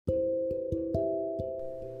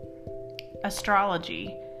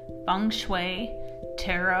astrology, feng shui,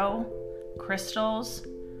 tarot, crystals.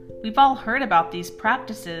 We've all heard about these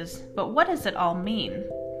practices, but what does it all mean?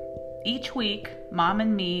 Each week, Mom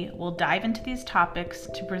and me will dive into these topics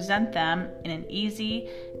to present them in an easy,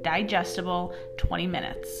 digestible 20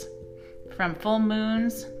 minutes. From full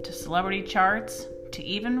moons to celebrity charts to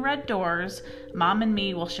even red doors, Mom and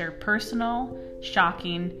me will share personal,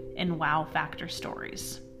 shocking, and wow factor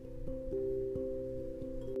stories.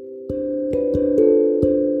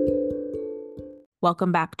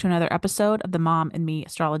 Welcome back to another episode of the Mom and Me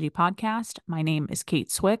Astrology Podcast. My name is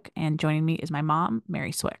Kate Swick, and joining me is my mom,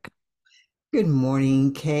 Mary Swick. Good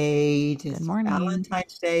morning, Kate. Good morning.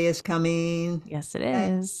 Valentine's Day is coming. Yes, it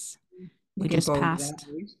is. We Looking just forward to passed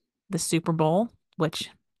that. the Super Bowl, which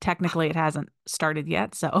technically it hasn't started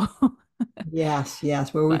yet. So, Yes.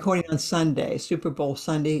 We're but recording on Sunday, Super Bowl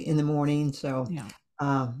Sunday in the morning. So,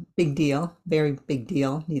 yeah, big deal, very big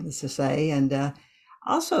deal, needless to say. And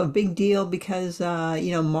also a big deal because,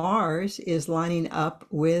 Mars is lining up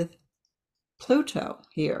with Pluto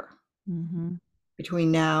here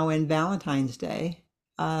between now and Valentine's Day.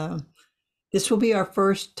 Uh, this will be our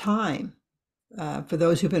first time. For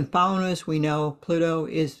those who've been following us, we know Pluto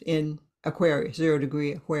is in Aquarius, 0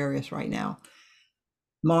 degree Aquarius right now.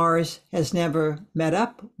 Mars has never met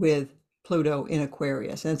up with Pluto in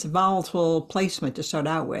Aquarius, and it's a volatile placement to start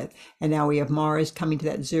out with. And now we have Mars coming to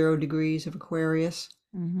that 0 degrees of Aquarius.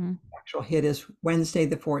 Actual hit is Wednesday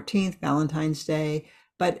the 14th, Valentine's Day.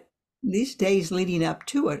 But these days leading up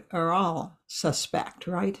to it are all suspect,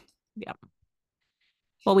 right? Yep.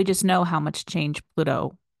 Well, we just know how much change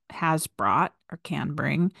Pluto has brought or can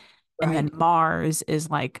bring. And then Right. Mars is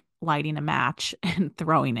like lighting a match and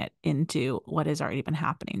throwing it into what has already been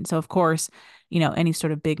happening. So, of course, any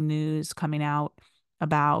sort of big news coming out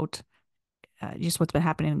about just what's been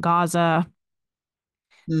happening in Gaza,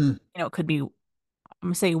 Mm. it could be, I'm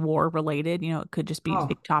going to say war related, it could just be Oh,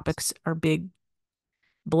 big topics or big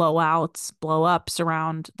blowouts, blow ups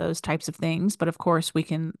around those types of things. But of course, we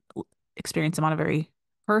can experience them on a very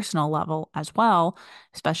personal level as well,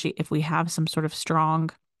 especially if we have some sort of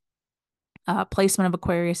strong placement of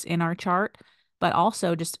Aquarius in our chart. But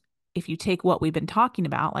also, just if you take what we've been talking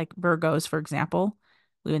about, like Virgos, for example,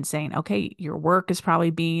 we've been saying, okay, your work is probably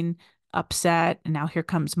being upset. And now here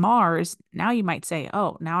comes Mars. Now you might say,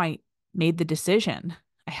 oh, now I made the decision.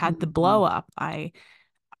 I had the blow up. I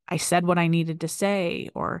said what I needed to say,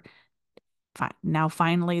 or now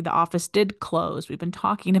finally the office did close. We've been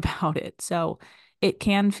talking about it. So it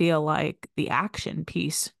can feel like the action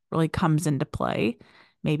piece really comes into play,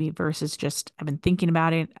 maybe versus just I've been thinking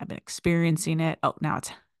about it, I've been experiencing it. Oh, now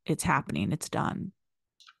it's happening, it's done.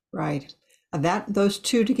 right. That those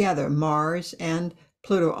two together, Mars and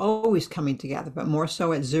Pluto, always coming together, but more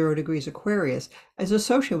so at 0 degrees Aquarius, is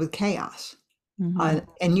associated with chaos.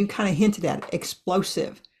 And you kind of hinted at it,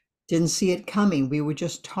 explosive. Didn't see it coming. We were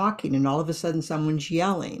just talking, and all of a sudden, someone's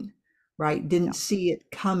yelling, right? Didn't Yeah. see it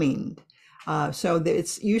coming. So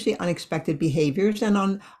it's usually unexpected behaviors, and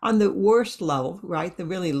on the worst level, right, the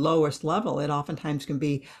really lowest level, it oftentimes can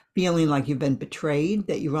be feeling like you've been betrayed,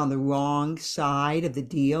 that you're on the wrong side of the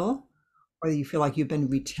deal, or you feel like you've been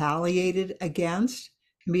retaliated against.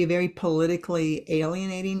 It can be a very politically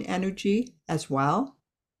alienating energy as well.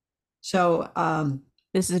 So,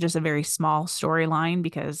 This is just a very small storyline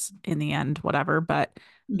because in the end, whatever, but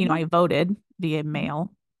mhm, I voted via mhm,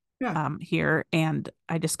 mail yeah, here, and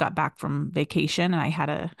I just got back from vacation and I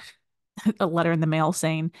had a letter in the mail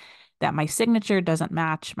saying that my signature doesn't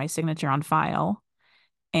match my signature on file,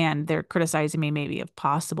 and they're criticizing me maybe of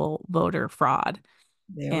possible voter fraud.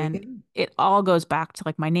 there we go. And it all goes back to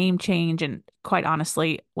like my name change. And quite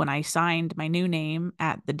honestly, when I signed my new name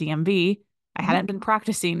at the DMV, I Mhm. hadn't been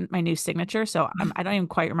practicing my new signature. So I don't even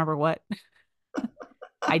quite remember what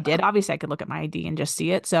I did. Obviously, I could look at my ID and just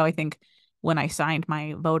see it. So I think when I signed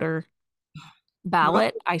my voter Right.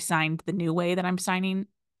 ballot, I signed the new way that I'm signing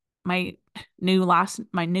my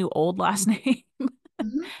my new old last name.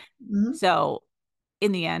 Mhm, mhm. So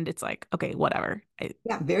in the end, it's like, okay, whatever.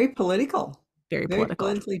 Yeah, very political, Very very political.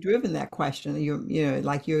 politically driven, that question.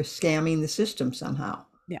 Like you're scamming the system somehow.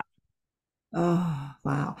 Yeah. Oh,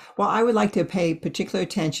 wow. Well, I would like to pay particular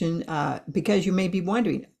attention because you may be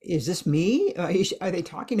wondering, is this me? Are they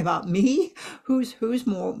talking about me? Who's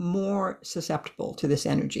more susceptible to this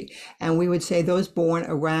energy? And we would say those born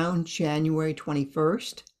around January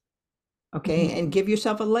 21st. Okay, Mhm. and give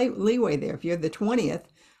yourself a leeway there. If you're the 20th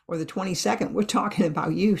or the 22nd, we're talking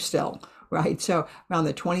about you still, right? So around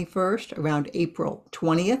the 21st, around April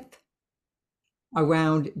 20th,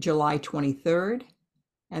 around July 23rd,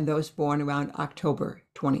 and those born around October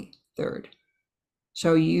 23rd.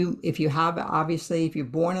 So if you have, obviously, if you're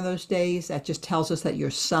born on those days, that just tells us that your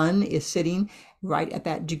sun is sitting right at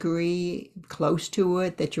that degree, close to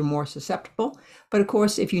it, that you're more susceptible. But of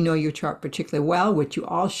course, if you know your chart particularly well, which you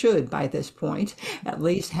all should by this point, at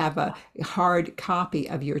least have a hard copy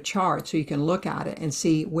of your chart so you can look at it and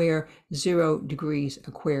see where 0 degrees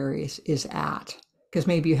Aquarius is at. Because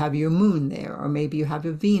maybe you have your moon there, or maybe you have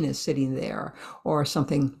a Venus sitting there, or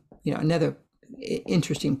something, another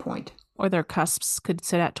interesting point. Or their cusps could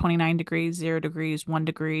sit at 29 degrees, 0 degrees, 1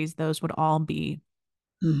 degrees. Those would all be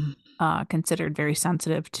Mhm. considered very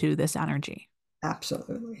sensitive to this energy.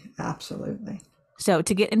 Absolutely. Absolutely. So,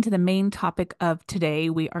 to get into the main topic of today,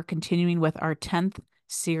 we are continuing with our 10th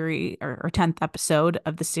series or 10th episode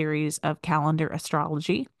of the series of calendar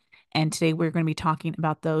astrology. And today we're going to be talking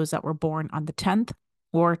about those that were born on the 10th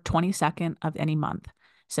or 22nd of any month.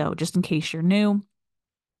 So, just in case you're new,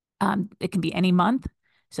 it can be any month.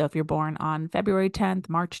 So, if you're born on February 10th,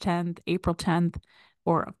 March 10th, April 10th,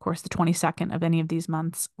 or of course the 22nd of any of these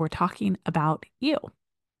months, we're talking about you.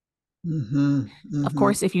 Hmm. Of Hmm.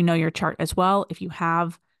 course, if you know your chart as well, if you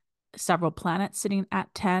have several planets sitting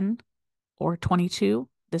at 10 or 22,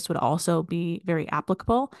 this would also be very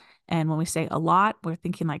applicable. And when we say a lot, we're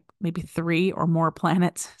thinking like maybe three or more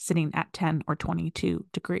planets sitting at 10 or 22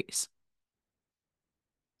 degrees.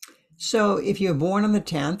 So if you're born on the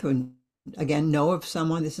 10th, and again, know of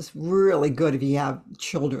someone, this is really good if you have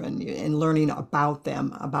children and learning about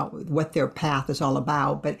them, about what their path is all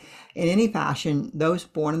about. But in any fashion, those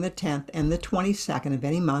born on the 10th and the 22nd of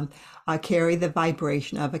any month carry the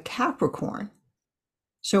vibration of a Capricorn.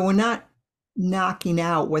 So we're not knocking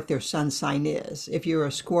out what their sun sign is. If you're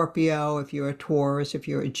a Scorpio, if you're a Taurus, if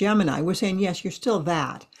you're a Gemini, we're saying, yes, you're still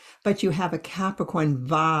that, but you have a Capricorn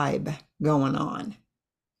vibe going on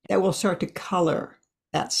that will start to color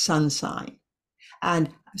that sun sign. And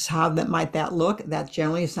how that might that look? That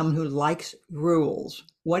generally is someone who likes rules.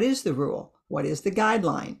 What is the rule? What is the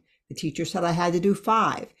guideline? The teacher said I had to do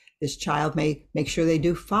 5. This child may make sure they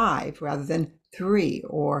do 5 rather than 3,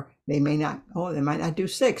 or they might not do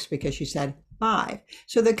 6 because she said 5.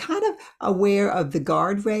 So they're kind of aware of the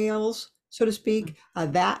guardrails, so to speak,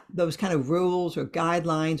 that those kind of rules or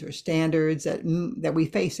guidelines or standards that we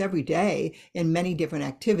face every day in many different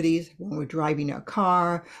activities when we're driving a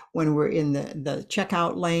car, when we're in the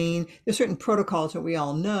checkout lane. There's certain protocols that we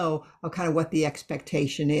all know of kind of what the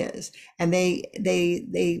expectation is. And they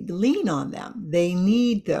lean on them. They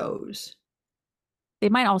need those. They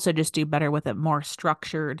might also just do better with a more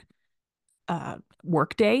structured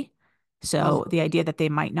work day. Oh, So the idea that they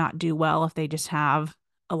might not do well if they just have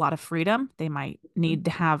a lot of freedom, they might need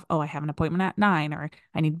to have, oh, I have an appointment at 9 or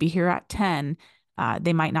I need to be here at 10.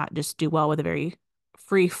 They might not just do well with a very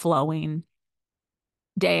free flowing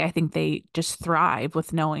day. I think they just thrive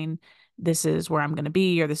with knowing this is where I'm going to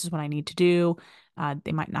be or this is what I need to do.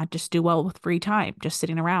 They might not just do well with free time, just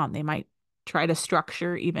sitting around. They might try to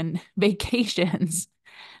structure even vacations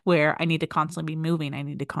where I need to constantly be moving. I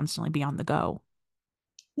need to constantly be on the go.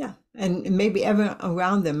 yeah. And maybe everyone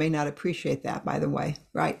around them may not appreciate that, by the way,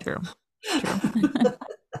 right? True. True.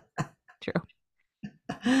 True.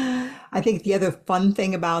 I think the other fun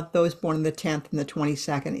thing about those born on the 10th and the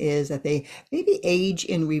 22nd is that they maybe age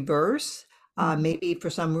in reverse. Mhm. Maybe for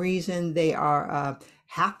some reason they are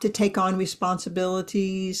have to take on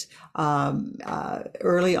responsibilities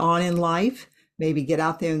early on in life. Maybe get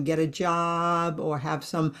out there and get a job or have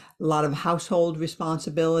a lot of household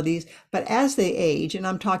responsibilities. But as they age, and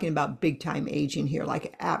I'm talking about big time aging here,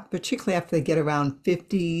 like particularly after they get around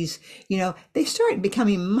 50s, they start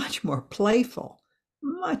becoming much more playful,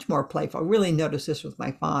 much more playful. I really noticed this with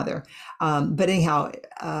my father. But anyhow,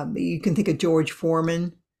 you can think of George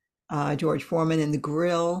Foreman in the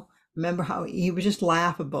grill. Remember how he was just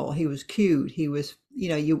laughable. He was cute. He was,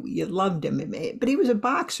 you loved him. But he was a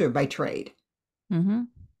boxer by trade. Hmm.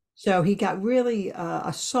 So he got really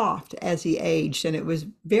soft as he aged, and it was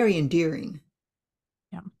very endearing.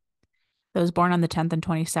 Yeah. Those born on the 10th and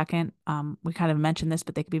 22nd, we kind of mentioned this,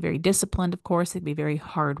 but they could be very disciplined, of course. They could be very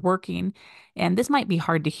hardworking. And this might be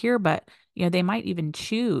hard to hear, but they might even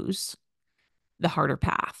choose the harder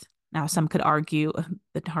path. Now, some could argue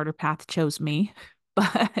the harder path chose me,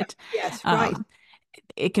 but Yes, right. um,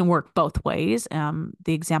 it can work both ways.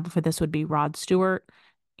 The example for this would be Rod Stewart,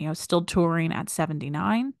 still touring at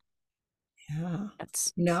 79. Yeah.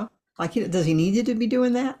 That's, Like does he need to be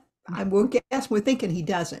doing that? I will guess we're thinking he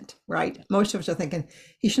doesn't, right? Most of us are thinking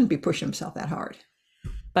he shouldn't be pushing himself that hard.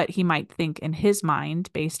 but he might think in his mind,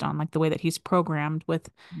 based on like the way that he's programmed with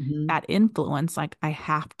Hmm. that influence, like, I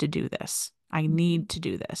have to do this. I need to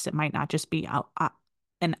do this. It might not just be,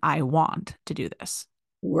 and I want to do this.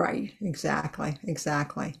 Right, exactly,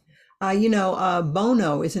 exactly.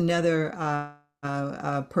 Bono is another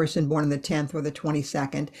person born on the 10th or the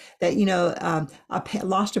 22nd that,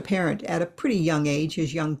 lost a parent at a pretty young age,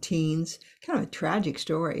 his young teens. Kind of a tragic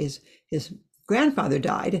story. His grandfather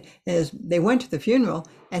died as they went to the funeral,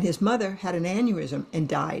 and his mother had an aneurysm and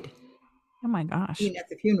died Oh my gosh. at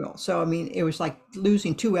the funeral. So, I mean, it was like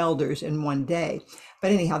losing two elders in one day. But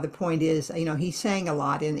anyhow, the point is, he sang a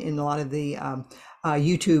lot in a lot of the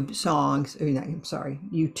YouTube songs, I'm sorry,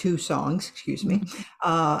 U2 songs, excuse me, Mhm.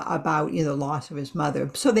 about, the loss of his mother.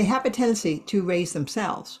 So they have a tendency to raise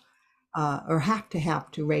themselves, or have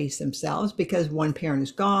to raise themselves because one parent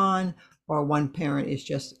is gone or one parent is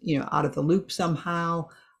just, out of the loop somehow.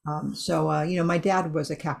 My dad was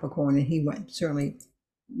a Capricorn and he went certainly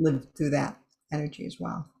lived through that energy as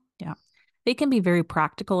well. Yeah. They can be very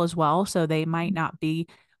practical as well. So they might not be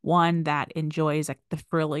one that enjoys like the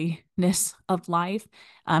frilliness of life.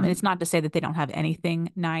 And it's not to say that they don't have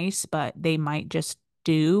anything nice, but they might just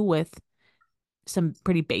do with some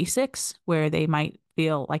pretty basics where they might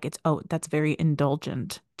feel like it's, oh, that's very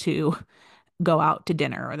indulgent to go out to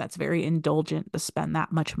dinner, or that's very indulgent to spend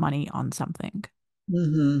that much money on something.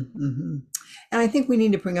 Hmm. And I think we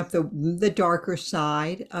need to bring up the darker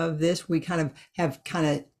side of this. We have kind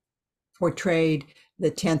of portrayed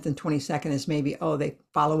the 10th and 22nd as maybe, oh, they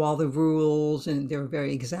follow all the rules and they're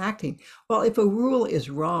very exacting. Well, if a rule is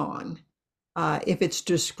wrong, if it's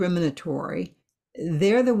discriminatory,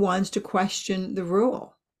 they're the ones to question the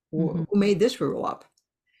rule. Hmm. Who made this rule up?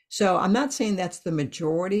 So I'm not saying that's the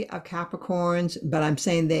majority of Capricorns, but I'm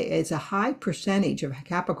saying that it's a high percentage of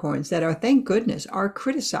Capricorns that are, thank goodness, are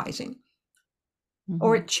criticizing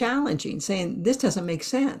or Hmm. challenging, saying this doesn't make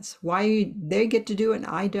sense. Why they get to do it and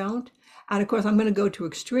I don't? And of course, I'm going to go to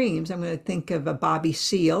extremes. I'm going to think of a Bobby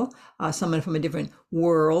Seale, someone from a different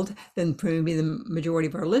world than maybe the majority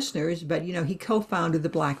of our listeners. But he co-founded the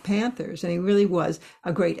Black Panthers, and he really was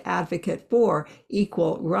a great advocate for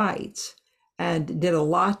equal rights, and did a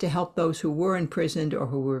lot to help those who were imprisoned or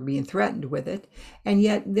who were being threatened with it. And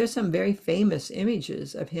yet, there's some very famous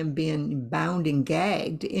images of him being bound and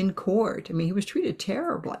gagged in court. I mean, he was treated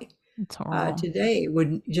terribly. It's horrible. Today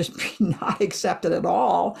would just be not accepted at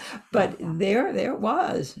all, but there it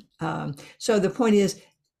was. So the point is,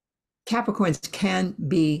 Capricorns can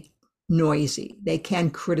be noisy. They can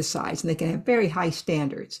criticize, and they can have very high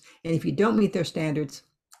standards. And if you don't meet their standards,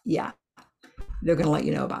 yeah, they're going to let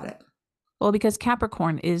you know about it. Well, because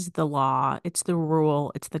Capricorn is the law, it's the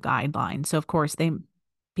rule, it's the guideline. So of course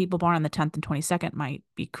people born on the 10th and 22nd might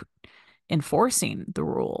be enforcing the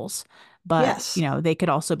rules, but Yes. they could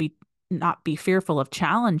also be not be fearful of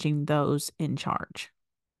challenging those in charge.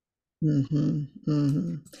 Hmm.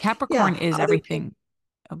 Hmm. Capricorn Yeah. is Other people. everything.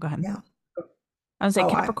 Oh, go ahead. Yeah. I would say Oh,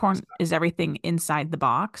 Capricorn is everything inside the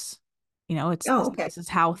box. It's oh, okay. this is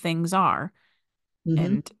how things are. Hmm.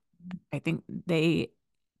 And I think they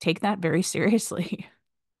take that very seriously.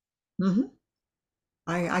 Hmm.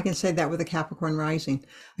 I can say that with a Capricorn rising.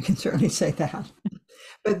 I can certainly say that.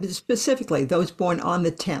 But specifically, those born on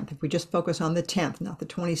the 10th, if we just focus on the 10th, not the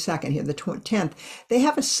 22nd here, the 10th, they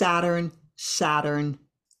have a Saturn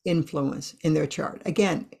influence in their chart.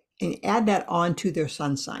 Again, and add that onto their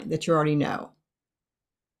sun sign that you already know.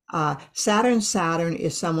 Saturn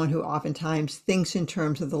is someone who oftentimes thinks in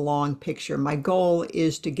terms of the long picture. My goal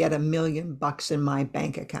is to get $1 million in my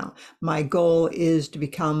bank account. My goal is to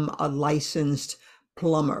become a licensed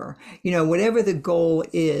plumber. Whatever the goal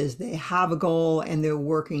is, they have a goal and they're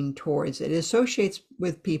working towards it. It associates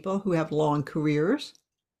with people who have long careers.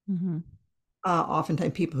 Hmm.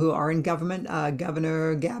 Oftentimes people who are in government.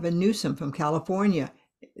 Governor Gavin Newsom from California,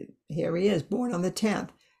 here he is, born on the 10th,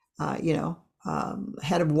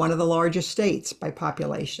 head of one of the largest states by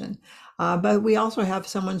population. But we also have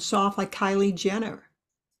someone soft like Kylie Jenner.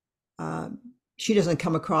 Uh, she doesn't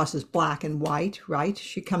come across as black and white, right?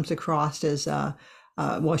 She comes across as,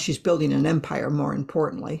 well, she's building an empire, more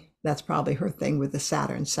importantly. That's probably her thing with the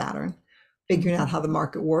Saturn, figuring out Hmm. how the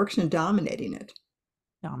market works and dominating it.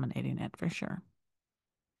 Dominating it for sure.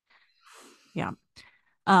 Yeah.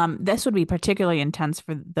 This would be particularly intense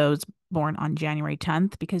for those born on January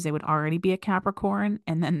 10th because they would already be a Capricorn,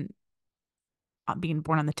 and then being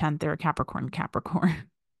born on the 10th, they're a Capricorn,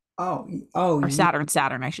 Oh, oh, or yeah.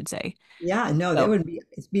 Saturn, I should say. Yeah, no, that So, would be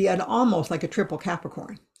it'd be an almost like a triple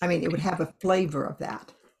Capricorn. I mean, it would have a flavor of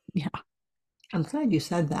that. yeah, I'm glad you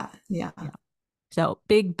said that. Yeah. yeah. So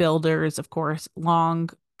big builders, of course, long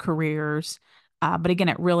careers. But again,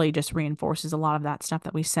 it really just reinforces a lot of that stuff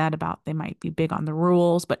that we said about they might be big on the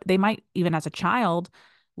rules, but they might, even as a child,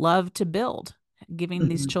 love to build, giving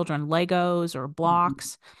these Hmm. children Legos or Hmm.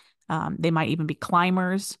 blocks. They might even be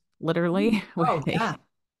climbers, literally, where Oh, they yeah. uh,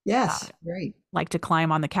 Yes. Great. like to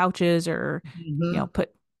climb on the couches or, Hmm.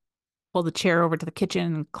 pull the chair over to the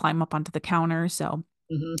kitchen and climb up onto the counter. So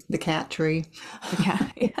Hmm. The cat tree. the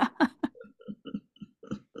cat, yeah.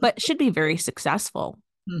 But should be very successful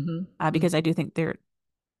Hmm. because I do think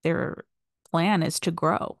their plan is to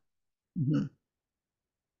grow. Hmm.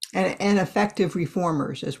 And effective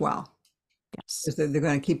reformers as well, Yes. because they're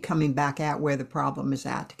going to keep coming back at where the problem is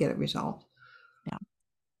at to get it resolved. Yeah.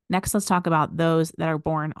 Next, let's talk about those that are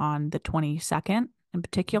born on the 22nd in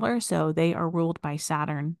particular. So they are ruled by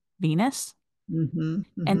Saturn, Venus. Hmm.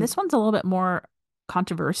 And Hmm. this one's a little bit more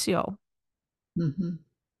controversial. Hmm.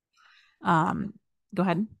 Um, Go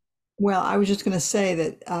ahead. Well, I was just going to say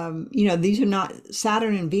that, these are not,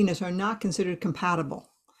 Saturn and Venus are not considered compatible.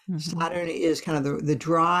 Hmm. Saturn is kind of the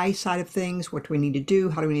dry side of things. What do we need to do?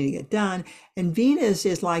 How do we need to get done? And Venus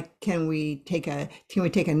is like, can we take a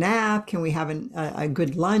nap? Can we have a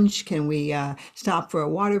good lunch? Can we stop for a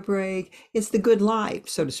water break? It's the good life,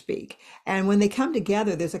 so to speak. And when they come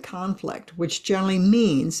together, there's a conflict, which generally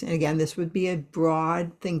means, and again, this would be a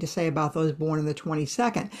broad thing to say about those born in the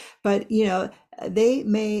 22nd, but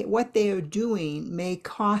what they are doing may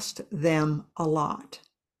cost them a lot.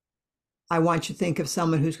 I want you to think of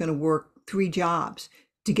someone who's going to work three jobs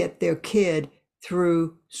to get their kid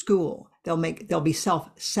through school. They'll be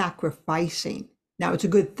self-sacrificing. Now it's a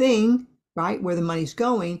good thing, right? Where the money's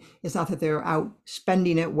going. It's not that they're out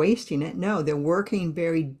spending it, wasting it. No, they're working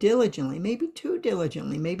very diligently, maybe too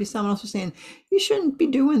diligently. Maybe someone else is saying, you shouldn't be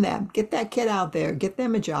doing that. Get that kid out there, get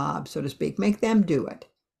them a job, so to speak, make them do it.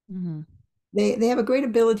 Hmm. They have a great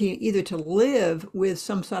ability either to live with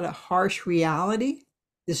some sort of harsh reality.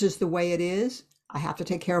 This is the way it is. I have to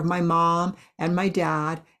take care of my mom and my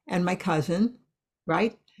dad and my cousin,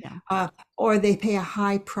 right? Yeah. Uh, or they pay a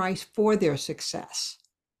high price for their success.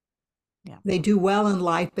 Yeah. They do well in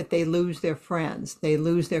life, but they lose their friends. They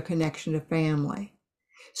lose their connection to family.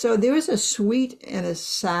 So there is a sweet and a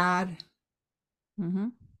sad, Hmm.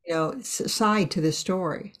 side to this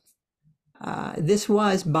story. This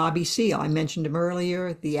was Bobby Seale. I mentioned him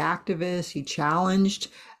earlier, the activist. He challenged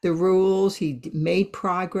the rules. Made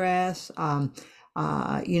progress. But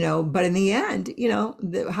in the end,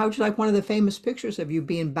 how would you like one of the famous pictures of you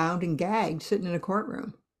being bound and gagged sitting in a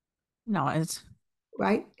courtroom, No, it's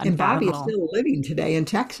right? And Bobby is unfathomable. still living today in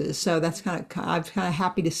Texas, so I'm kind of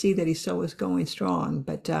happy to see that he still is going strong.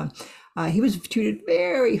 But he was treated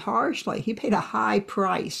very harshly. He paid a high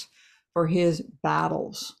price for his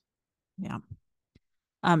battles. Yeah.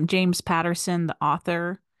 James Patterson, the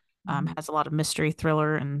author, has a lot of mystery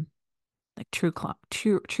thriller and like true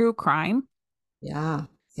crime. Yeah,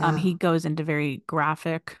 yeah. He goes into very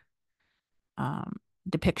graphic um,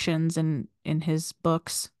 depictions in his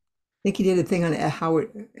books. Think he did a thing on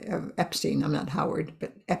Howard Epstein. I'm not Howard,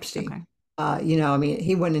 but Epstein. Okay. I mean,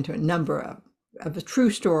 he went into a number of true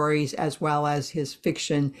stories as well as his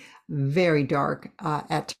fiction, very dark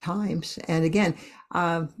at times. And again,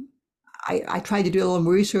 I tried to do a little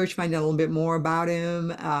research, find out a little bit more about him,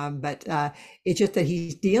 but it's just that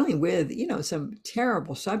he's dealing with, some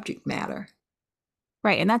terrible subject matter.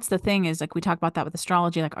 Right. And that's the thing is like we talk about that with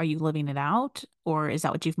astrology. Like, are you living it out? Or is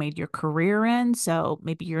that what you've made your career in? So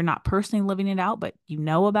maybe you're not personally living it out, but you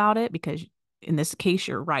know about it because in this case,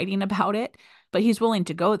 you're writing about it. But he's willing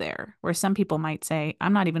to go there, where some people might say,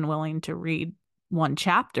 I'm not even willing to read one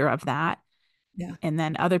chapter of that. Yeah. And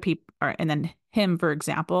then other people, or, and then him, for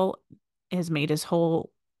example, has made his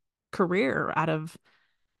whole career out of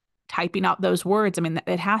typing out those words. I mean,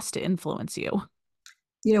 it has to influence you.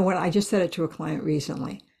 You know what? I just said it to a client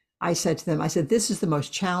recently. I said to them, I said, this is the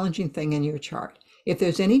most challenging thing in your chart. If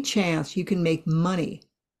there's any chance you can make money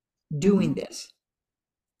doing Hmm. this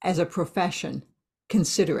as a profession,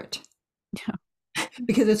 consider it Yeah.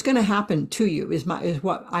 because it's going to happen to you is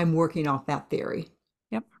what I'm working off that theory,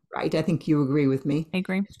 Yep. right? I think you agree with me. I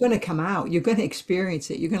agree. It's going to come out. You're going to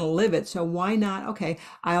experience it. You're going to live it. So why not? Okay,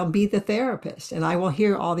 I'll be the therapist and I will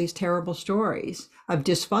hear all these terrible stories of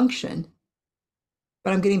dysfunction,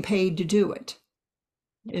 but I'm getting paid to do it.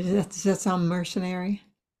 Yeah. Does that sound mercenary?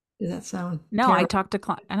 Does that sound No, I terrible? talk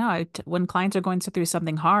to I know when clients are going through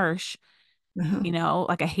something harsh, Uh-huh.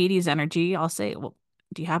 like a Hades energy, I'll say, well,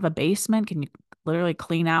 do you have a basement? Can you literally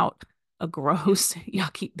clean out a gross,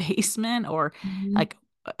 yucky basement? Or Mhm. like,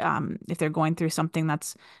 if they're going through something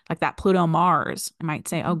that's like that Pluto Mars, I might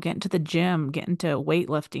say, oh, get into the gym, get into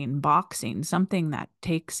weightlifting, boxing, something that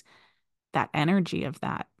takes that energy of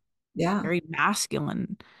that Yeah, very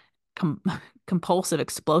masculine, com compulsive,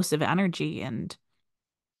 explosive energy and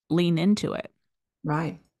lean into it.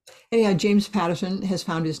 right. Anyhow, James Patterson has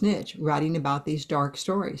found his niche, writing about these dark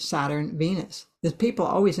stories, Saturn, Venus. There's people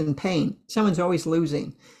always in pain. Someone's always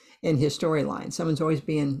losing in his storyline. Someone's always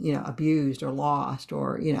being, abused or lost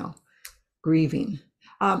or, grieving.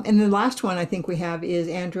 And the last one I think we have is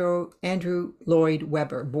Andrew Lloyd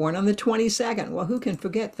Webber, born on the 22nd. Well, who can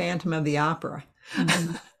forget Phantom of the Opera?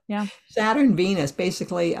 Mm-hmm. Yeah. Saturn, Venus,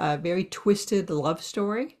 basically a very twisted love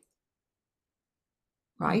story,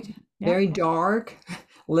 right? Yeah. Very dark,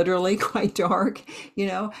 literally quite dark,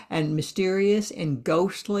 and mysterious and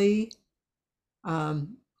ghostly.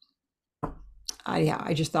 Um,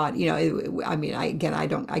 I just thought, I mean,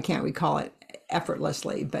 I can't recall it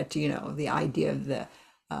effortlessly, but the idea of the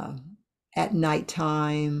at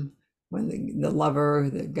nighttime when the lover,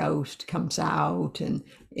 the ghost comes out and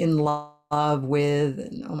in love with,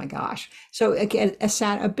 and oh my gosh. So again,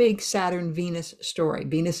 a big Saturn Venus story.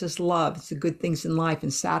 Venus is love. It's the good things in life,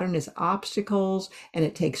 and Saturn is obstacles, and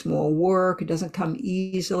it takes more work. It doesn't come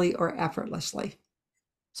easily or effortlessly.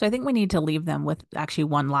 So I think we need to leave them with actually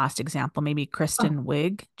one last example, maybe Oh, Kristen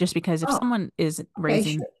Wiig, just because if oh, someone is okay,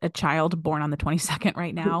 raising sure. a child born on the 22nd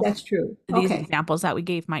right now, That's true. these Okay. examples that we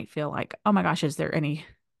gave might feel like, oh my gosh, is there any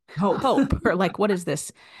Hope. hope? Or like, what is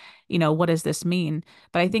this? What does this mean?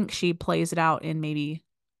 But I think she plays it out in maybe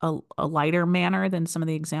a lighter manner than some of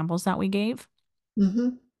the examples that we gave. Hmm.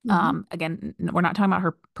 Hmm. Again, we're not talking about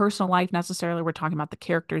her personal life necessarily. We're talking about the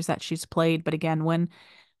characters that she's played. But again, when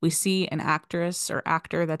we see an actress or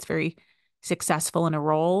actor that's very successful in a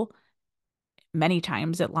role, many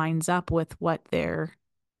times it lines up with what their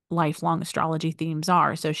lifelong astrology themes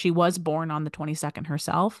are. So she was born on the 22nd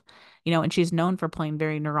herself, and she's known for playing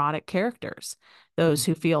very neurotic characters, those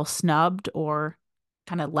who feel snubbed or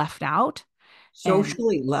kind of left out. And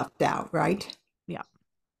Socially left out, right? yeah.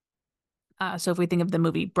 So if we think of the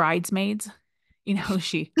movie Bridesmaids,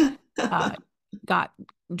 she uh, got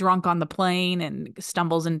drunk on the plane and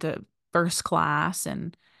stumbles into first class.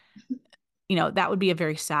 And, that would be a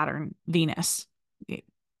very Saturn Venus. It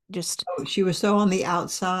just, Oh, she was so on the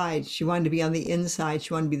outside. She wanted to be on the inside.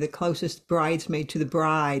 She wanted to be the closest bridesmaid to the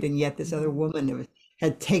bride, and yet this other woman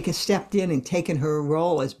stepped in and taken her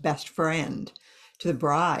role as best friend to the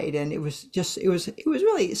bride, and it was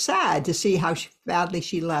really sad to see how badly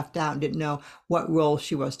she left out and didn't know what role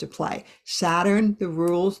she was to play. Saturn, the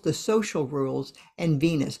rules, the social rules, and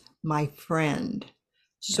Venus, my friend.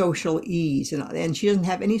 yeah, Social ease, and she doesn't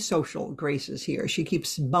have any social graces here. She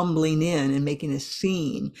keeps bumbling in and making a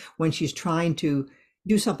scene when she's trying to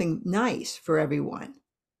do something nice for everyone,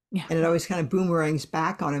 yeah, and it always kind of boomerangs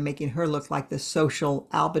back on her, making her look like the social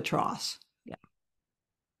albatross. yeah,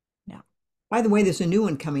 yeah. By the way, there's a new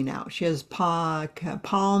one coming out. She has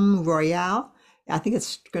Palm Royale. I think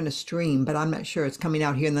it's going to stream, but I'm not sure. It's coming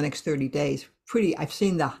out here in the next 30 days. Pretty, I've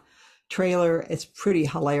seen the trailer. It's pretty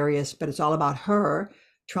hilarious, but it's all about her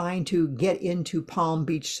trying to get into Palm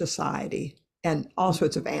Beach society and all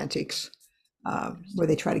sorts of antics, where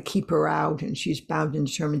they try to keep her out, and she's bound and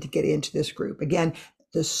determined to get into this group. Again,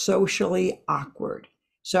 the socially awkward.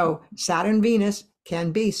 So Saturn Venus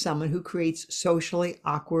can be someone who creates socially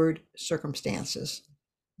awkward circumstances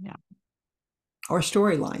Yeah. or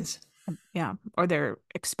storylines. Yeah. Or they're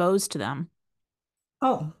exposed to them.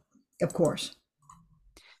 Oh, of course.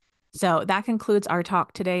 So that concludes our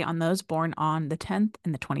talk today on those born on the 10th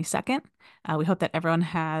and the 22nd. We hope that everyone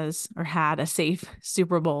has or had a safe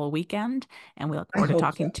Super Bowl weekend, and we look I forward to hope so.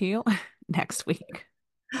 talking to you next week.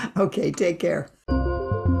 Okay, take care.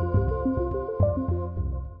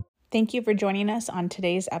 Thank you for joining us on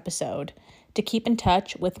today's episode. To keep in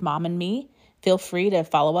touch with Mom and me, feel free to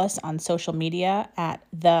follow us on social media at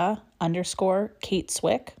 _Kate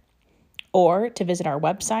Swick, or to visit our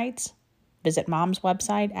websites. Visit Mom's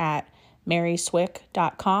website at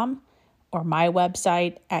maryswick.com or my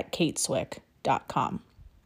website at kateswick.com.